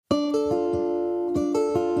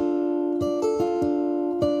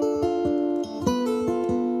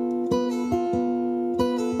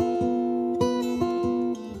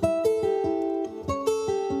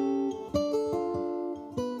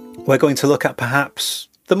we're going to look at perhaps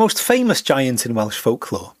the most famous giant in Welsh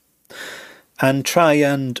folklore and try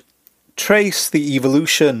and trace the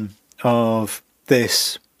evolution of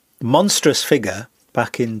this monstrous figure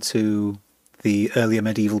back into the earlier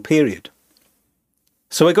medieval period.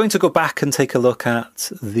 So we're going to go back and take a look at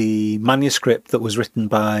the manuscript that was written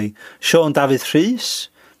by Sion Dafydd Rhys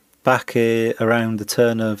back around the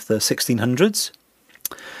turn of the 1600s.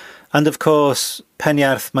 And of course,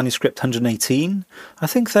 Peniarth manuscript 118. I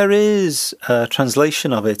think there is a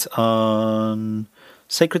translation of it on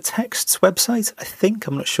Sacred Texts website, I think,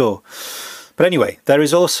 I'm not sure. But anyway, there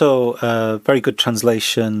is also a very good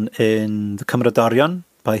translation in the Cymrodorion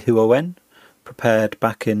by Hugh Owen, prepared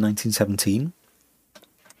back in 1917.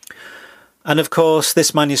 And of course,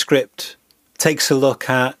 this manuscript takes a look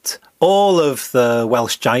at all of the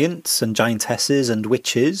Welsh giants and giantesses and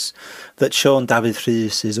witches that Sion Dafydd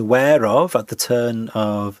Rhys is aware of at the turn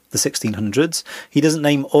of the 1600s. He doesn't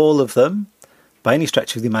name all of them by any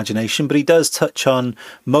stretch of the imagination, but he does touch on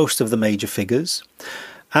most of the major figures.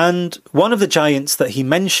 And one of the giants that he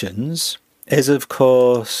mentions is, of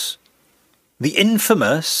course, the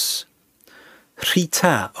infamous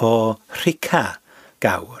Rhita or Rhica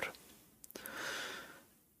Gawr.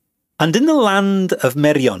 And in the land of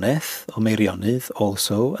Meirionnydd, or Meirionnydd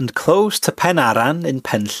also, and close to Penaran in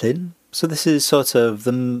Penllyn, so this is sort of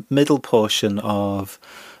the middle portion of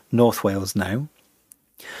North Wales now,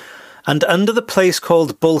 and under the place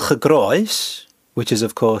called Bwlch y Groes, which is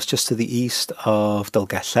of course just to the east of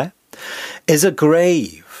Dolgellau, is a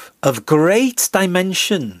grave of great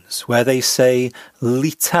dimensions where they say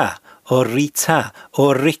Lita, or Rita,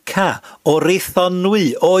 or Rica, or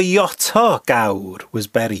Rithonwy, or Ioto Gawr was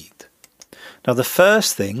buried. Now, the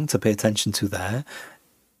first thing to pay attention to there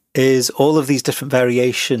is all of these different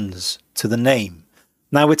variations to the name.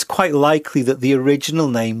 Now, it's quite likely that the original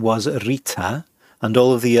name was Rita, and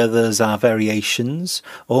all of the others are variations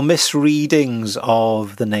or misreadings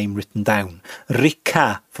of the name written down.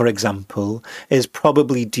 Rica, for example, is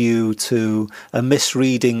probably due to a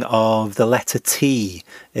misreading of the letter T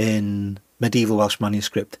in medieval Welsh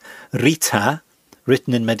manuscript. Rita,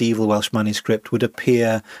 written in medieval Welsh manuscript, would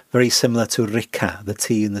appear very similar to Rica, the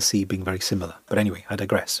T and the C being very similar. But anyway, I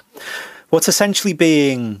digress. What's essentially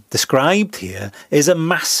being described here is a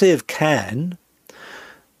massive cairn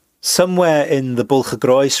somewhere in the Bwlch y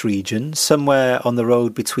Groes region, somewhere on the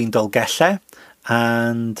road between Dolgellau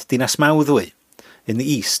and Dinas Mawddwy in the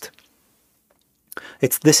east.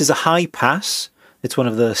 This is a high pass. It's one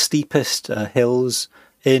of the steepest hills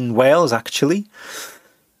in Wales, actually.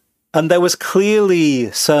 And there was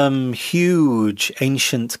clearly some huge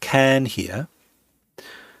ancient cairn here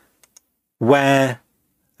where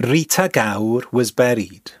Rita Gawr was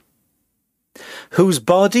buried, whose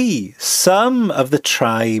body some of the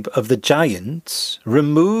tribe of the giants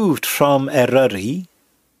removed from Eryri,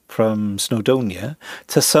 from Snowdonia,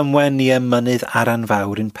 to somewhere near Mynydd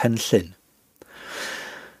Aranfawr in Penllyn.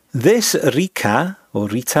 This Rica, or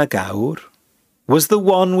Rita Gawr, was the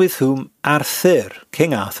one with whom Arthur,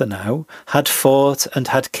 King Arthur now, had fought and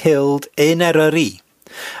had killed in Eryri.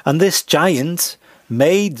 And this giant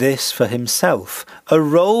made this for himself, a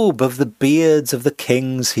robe of the beards of the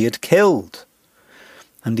kings he had killed.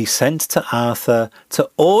 And he sent to Arthur to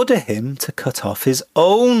order him to cut off his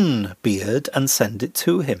own beard and send it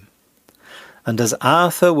to him. And as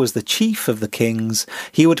Arthur was the chief of the kings,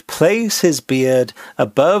 he would place his beard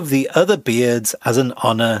above the other beards as an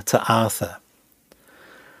honour to Arthur.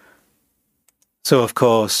 So, of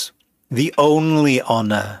course, the only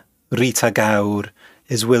honour Rita Gawr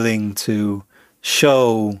is willing to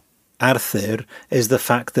show Arthur is the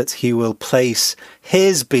fact that he will place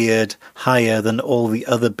his beard higher than all the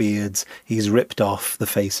other beards he's ripped off the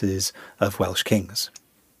faces of Welsh kings.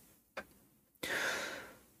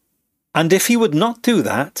 And if he would not do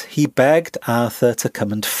that, he begged Arthur to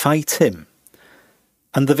come and fight him,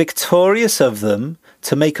 and the victorious of them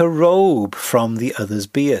to make a robe from the other's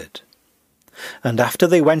beard. And after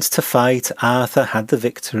they went to fight, Arthur had the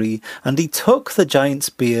victory, and he took the giant's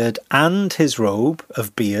beard and his robe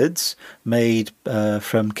of beards made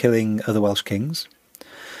from killing other Welsh kings.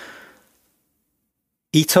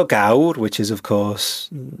 Ito Gawr, which is of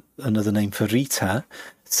course another name for Rita,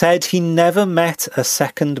 said he never met a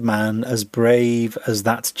second man as brave as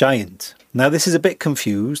that giant. Now, this is a bit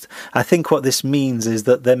confused. I think what this means is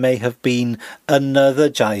that there may have been another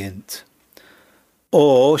giant,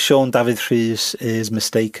 or Sion Dafydd Rhys is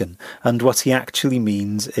mistaken, and what he actually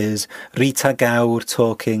means is Rita Gawr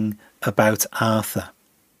talking about Arthur.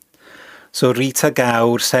 So Rita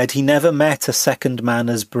Gawr said he never met a second man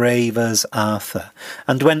as brave as Arthur.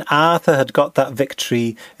 And when Arthur had got that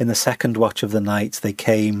victory in the second watch of the night, they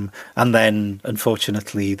came, and then,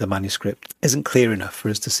 unfortunately, the manuscript isn't clear enough for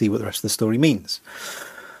us to see what the rest of the story means.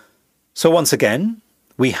 So once again,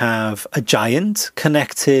 we have a giant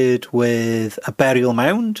connected with a burial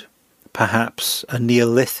mound, perhaps a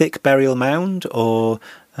Neolithic burial mound or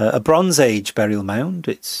a Bronze Age burial mound.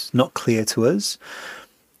 It's not clear to us.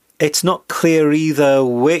 It's not clear either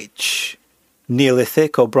which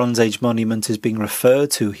Neolithic or Bronze Age monument is being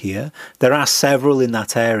referred to here. There are several in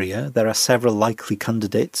that area. There are several likely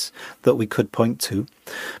candidates that we could point to.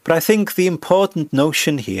 But I think the important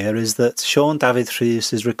notion here is that Sion Dafydd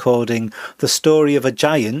Rhys is recording the story of a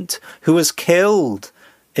giant who was killed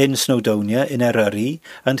in Snowdonia, in Eryri,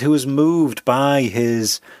 and who was moved by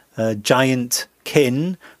his giant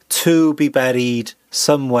kin to be buried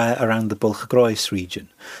somewhere around the Bwlch-y-Groes region,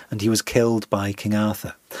 and he was killed by King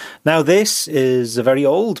Arthur. Now, this is a very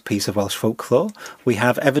old piece of Welsh folklore. We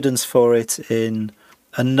have evidence for it in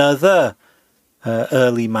another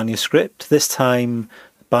early manuscript, this time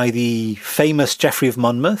by the famous Geoffrey of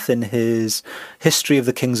Monmouth in his History of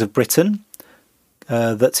the Kings of Britain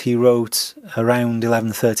that he wrote around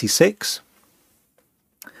 1136.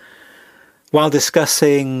 While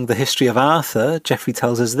discussing the history of Arthur, Geoffrey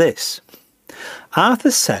tells us this.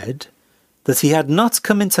 Arthur said that he had not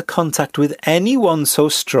come into contact with anyone so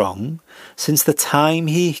strong since the time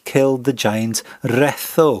he killed the giant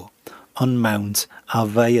Retho on Mount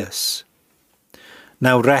Alveus.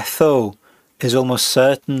 Now, Retho is almost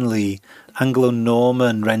certainly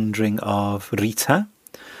Anglo-Norman rendering of Rita.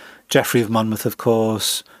 Geoffrey of Monmouth, of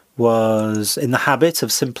course, was in the habit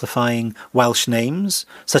of simplifying Welsh names,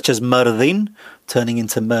 such as Myrddin, turning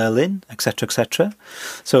into Merlin, etc., etc.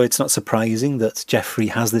 So it's not surprising that Geoffrey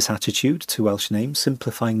has this attitude to Welsh names,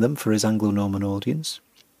 simplifying them for his Anglo-Norman audience.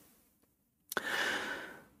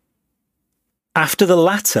 After the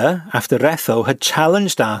latter, after Retho had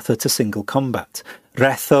challenged Arthur to single combat,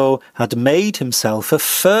 Retho had made himself a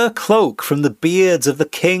fur cloak from the beards of the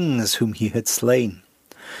kings whom he had slain.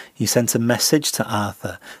 He sent a message to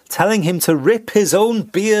Arthur, telling him to rip his own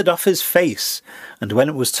beard off his face, and when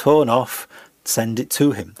it was torn off, send it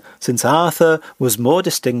to him, since Arthur was more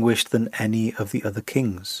distinguished than any of the other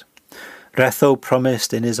kings. Retho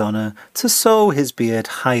promised in his honour to sew his beard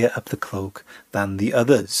higher up the cloak than the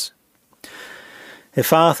others.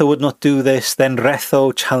 If Arthur would not do this, then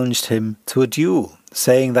Retho challenged him to a duel,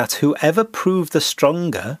 saying that whoever proved the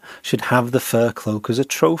stronger should have the fur cloak as a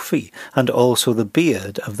trophy, and also the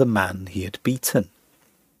beard of the man he had beaten.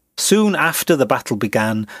 Soon after the battle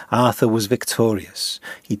began, Arthur was victorious.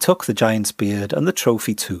 He took the giant's beard and the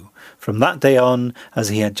trophy too. From that day on, as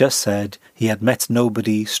he had just said, he had met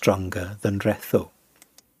nobody stronger than Retho.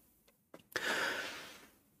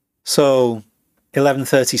 So,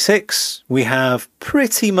 1136, we have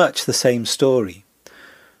pretty much the same story,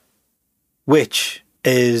 which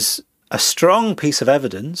is a strong piece of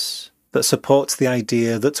evidence that supports the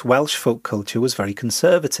idea that Welsh folk culture was very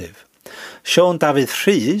conservative. Sion Dafydd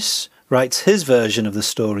Rhys writes his version of the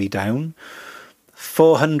story down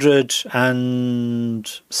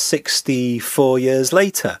 464 years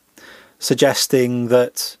later, suggesting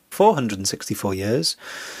that 464 years,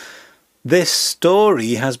 this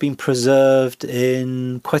story has been preserved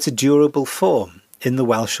in quite a durable form in the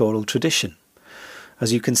Welsh oral tradition.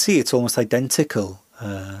 As you can see, it's almost identical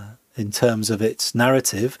in terms of its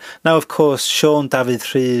narrative. Now, of course, Sion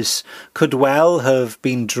Dafydd Rhys could well have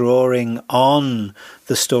been drawing on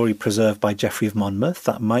the story preserved by Geoffrey of Monmouth.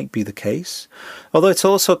 That might be the case. Although it's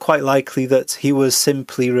also quite likely that he was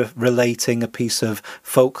simply relating a piece of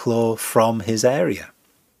folklore from his area.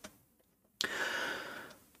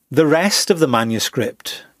 The rest of the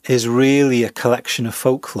manuscript is really a collection of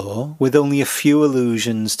folklore with only a few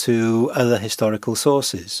allusions to other historical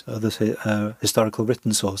sources, other historical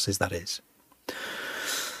written sources, that is.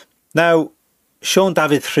 Now, Sion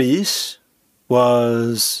Dafydd Rhys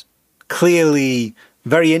was clearly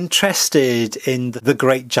very interested in the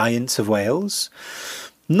great giants of Wales,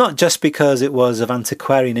 not just because it was of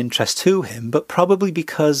antiquarian interest to him, but probably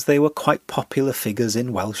because they were quite popular figures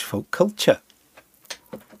in Welsh folk culture.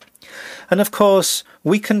 And of course,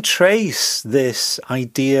 we can trace this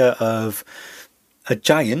idea of a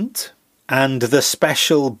giant and the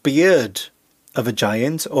special beard of a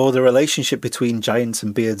giant, or the relationship between giants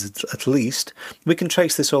and beards at least. We can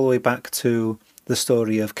trace this all the way back to the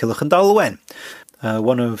story of Culhwch and Olwen,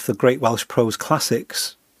 one of the great Welsh prose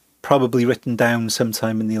classics probably written down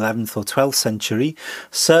sometime in the 11th or 12th century,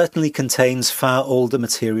 certainly contains far older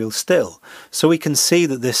material still. So we can see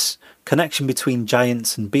that this connection between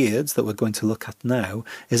giants and beards that we're going to look at now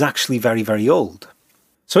is actually very, very old.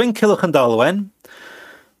 So in Culhwch and Olwen,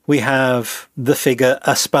 we have the figure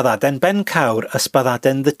Ysbaddaden Bencawr,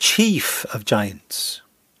 Ysbaddaden, the chief of giants.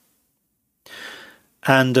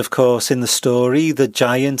 And of course, in the story, the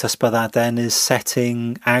giant Ysbaddaden is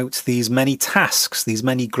setting out these many tasks, these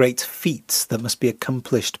many great feats that must be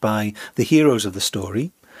accomplished by the heroes of the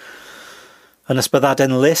story. And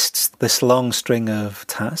Ysbaddaden lists this long string of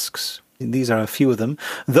tasks. These are a few of them.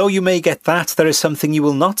 Though you may get that, there is something you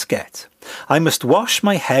will not get. I must wash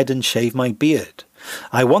my head and shave my beard.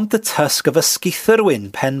 I want the tusk of a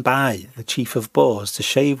Sgithrwyn pen bai, the chief of boars, to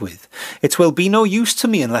shave with. It will be no use to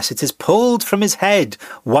me unless it is pulled from his head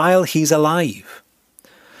while he's alive.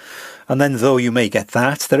 And then, though you may get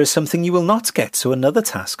that, there is something you will not get. So another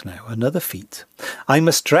task now, another feat. I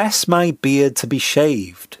must dress my beard to be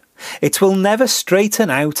shaved. It will never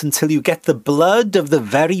straighten out until you get the blood of the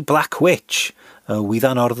very black witch,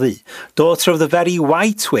 Wyddan Orddu, daughter of the very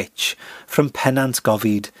white witch from Pennant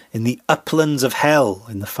Gofid in the uplands of hell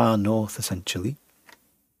in the far north, essentially.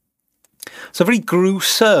 So a very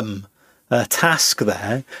gruesome task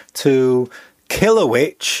there to kill a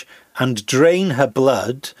witch and drain her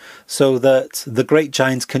blood so that the great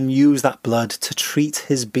giant can use that blood to treat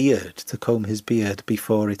his beard, to comb his beard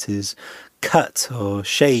before it is cut or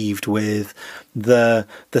shaved with the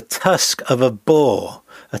tusk of a boar,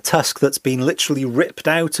 a tusk that's been literally ripped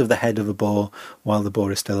out of the head of a boar while the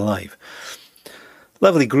boar is still alive.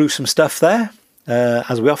 Lovely gruesome stuff there,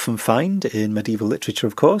 as we often find in medieval literature,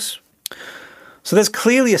 of course. So there's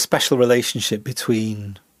clearly a special relationship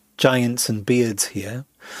between giants and beards here.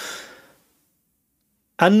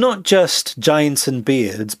 And not just giants and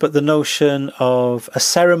beards, but the notion of a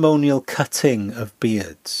ceremonial cutting of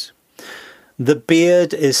beards. The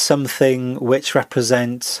beard is something which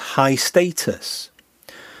represents high status.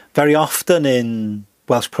 Very often in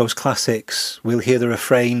Welsh prose classics, we'll hear the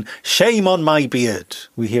refrain, "Shame on my beard."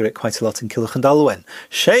 We hear it quite a lot in Culhwch and Olwen.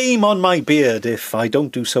 "Shame on my beard if I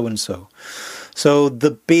don't do so and so." So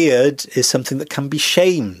the beard is something that can be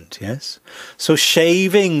shamed, yes? So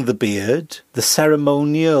shaving the beard, the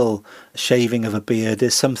ceremonial shaving of a beard,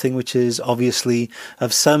 is something which is obviously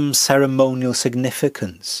of some ceremonial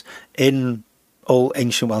significance in all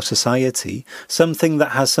ancient Welsh society, something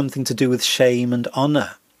that has something to do with shame and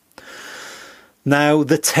honour. Now,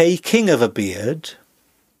 the taking of a beard,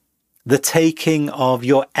 the taking of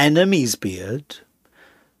your enemy's beard,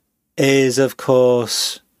 is of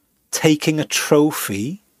course taking a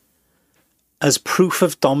trophy as proof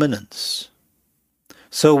of dominance.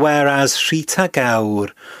 So whereas Rhita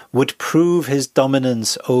Gawr would prove his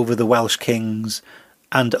dominance over the Welsh kings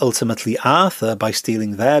and ultimately Arthur by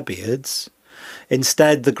stealing their beards,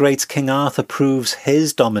 instead the great King Arthur proves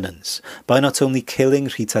his dominance by not only killing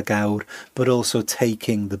Rhita Gawr but also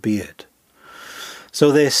taking the beard. So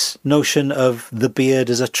this notion of the beard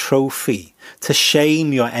as a trophy to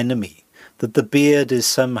shame your enemy, that the beard is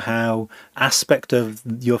somehow aspect of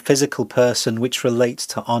your physical person which relates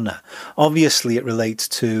to honour. Obviously it relates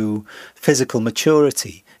to physical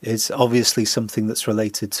maturity. It's obviously something that's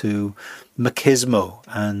related to machismo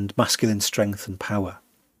and masculine strength and power.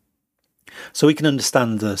 So we can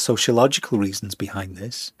understand the sociological reasons behind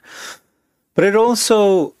this. But it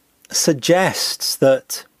also suggests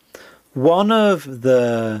that one of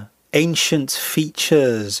the ancient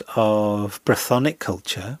features of Brythonic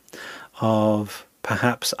culture, of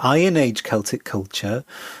perhaps Iron Age Celtic culture,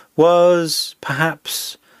 was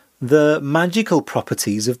perhaps the magical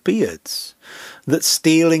properties of beards. That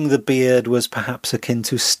stealing the beard was perhaps akin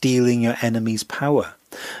to stealing your enemy's power.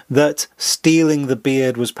 That stealing the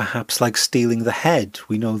beard was perhaps like stealing the head.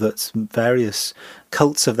 We know that various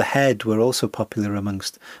cults of the head were also popular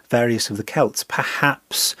amongst various of the Celts.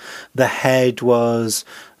 Perhaps the head was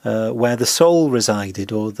where the soul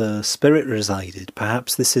resided or the spirit resided.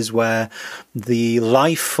 Perhaps this is where the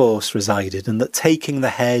life force resided, and that taking the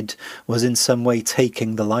head was in some way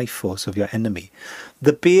taking the life force of your enemy.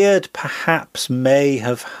 The beard perhaps may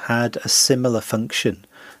have had a similar function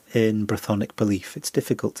in Brythonic belief. It's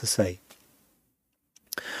difficult to say.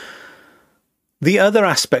 The other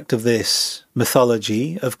aspect of this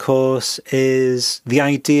mythology, of course, is the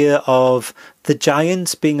idea of the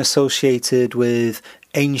giants being associated with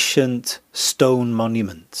ancient stone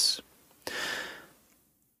monuments.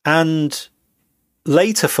 And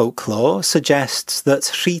later folklore suggests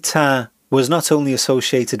that Rhita was not only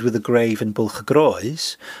associated with a grave in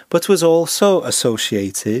Bwlch-y-Groes, but was also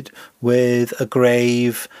associated with a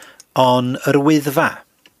grave on yr Wyddfa.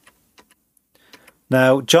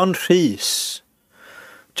 Now, John Rhys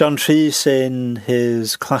in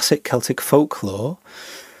his classic Celtic folklore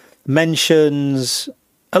mentions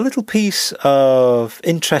a little piece of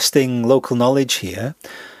interesting local knowledge here.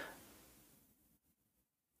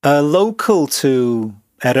 Local to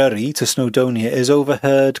Eryri, to Snowdonia, is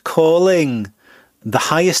overheard calling the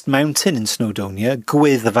highest mountain in Snowdonia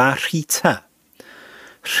Gwyddfa Rhita.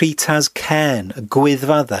 Rhita's cairn. A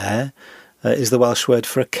Gwyddfa there is the Welsh word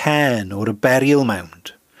for a cairn or a burial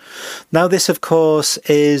mound. Now this, of course,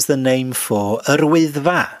 is the name for Yr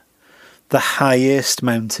Wyddfa, the highest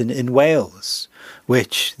mountain in Wales,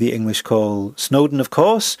 which the English call Snowdon, of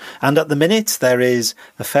course, and at the minute there is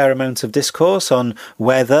a fair amount of discourse on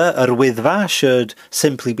whether Yr Wyddfa should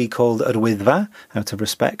simply be called Yr Wyddfa, out of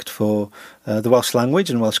respect for the Welsh language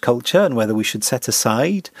and Welsh culture, and whether we should set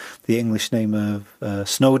aside the English name of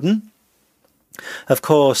Snowdon. Of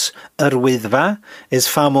course, Yr Wyddfa is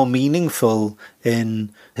far more meaningful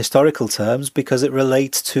in historical terms because it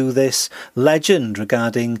relates to this legend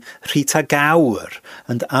regarding Rhita Gawr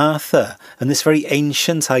and Arthur, and this very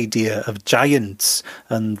ancient idea of giants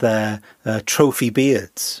and their trophy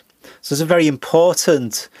beards. So it's a very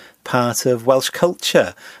important part of Welsh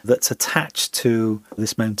culture that's attached to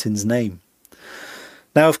this mountain's name.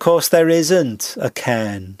 Now, of course, there isn't a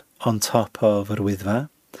cairn on top of Yr Wyddfa.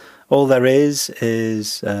 All there is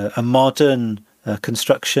a modern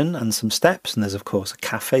construction and some steps, and there's, of course, a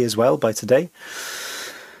cafe as well by today.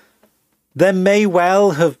 There may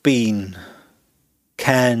well have been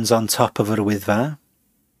cairns on top of Yr Wyddfa.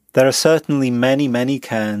 There are certainly many, many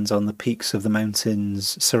cairns on the peaks of the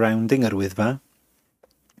mountains surrounding Yr Wyddfa.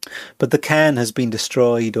 But the cairn has been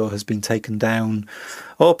destroyed or has been taken down,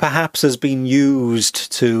 or perhaps has been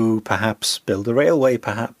used to perhaps build a railway,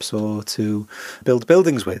 perhaps, or to build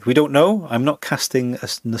buildings with. We don't know. I'm not casting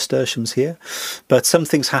nasturtiums here, but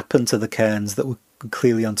something's happened to the cairns that were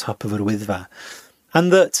clearly on top of Yr Wyddfa,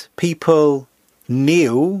 and that people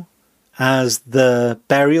knew as the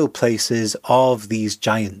burial places of these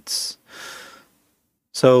giants.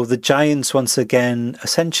 So the giants, once again,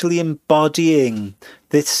 essentially embodying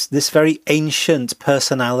this very ancient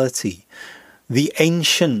personality. The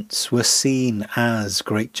ancients were seen as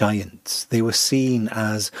great giants. They were seen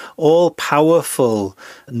as all-powerful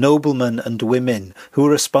noblemen and women who were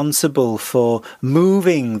responsible for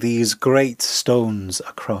moving these great stones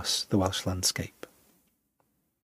across the Welsh landscape.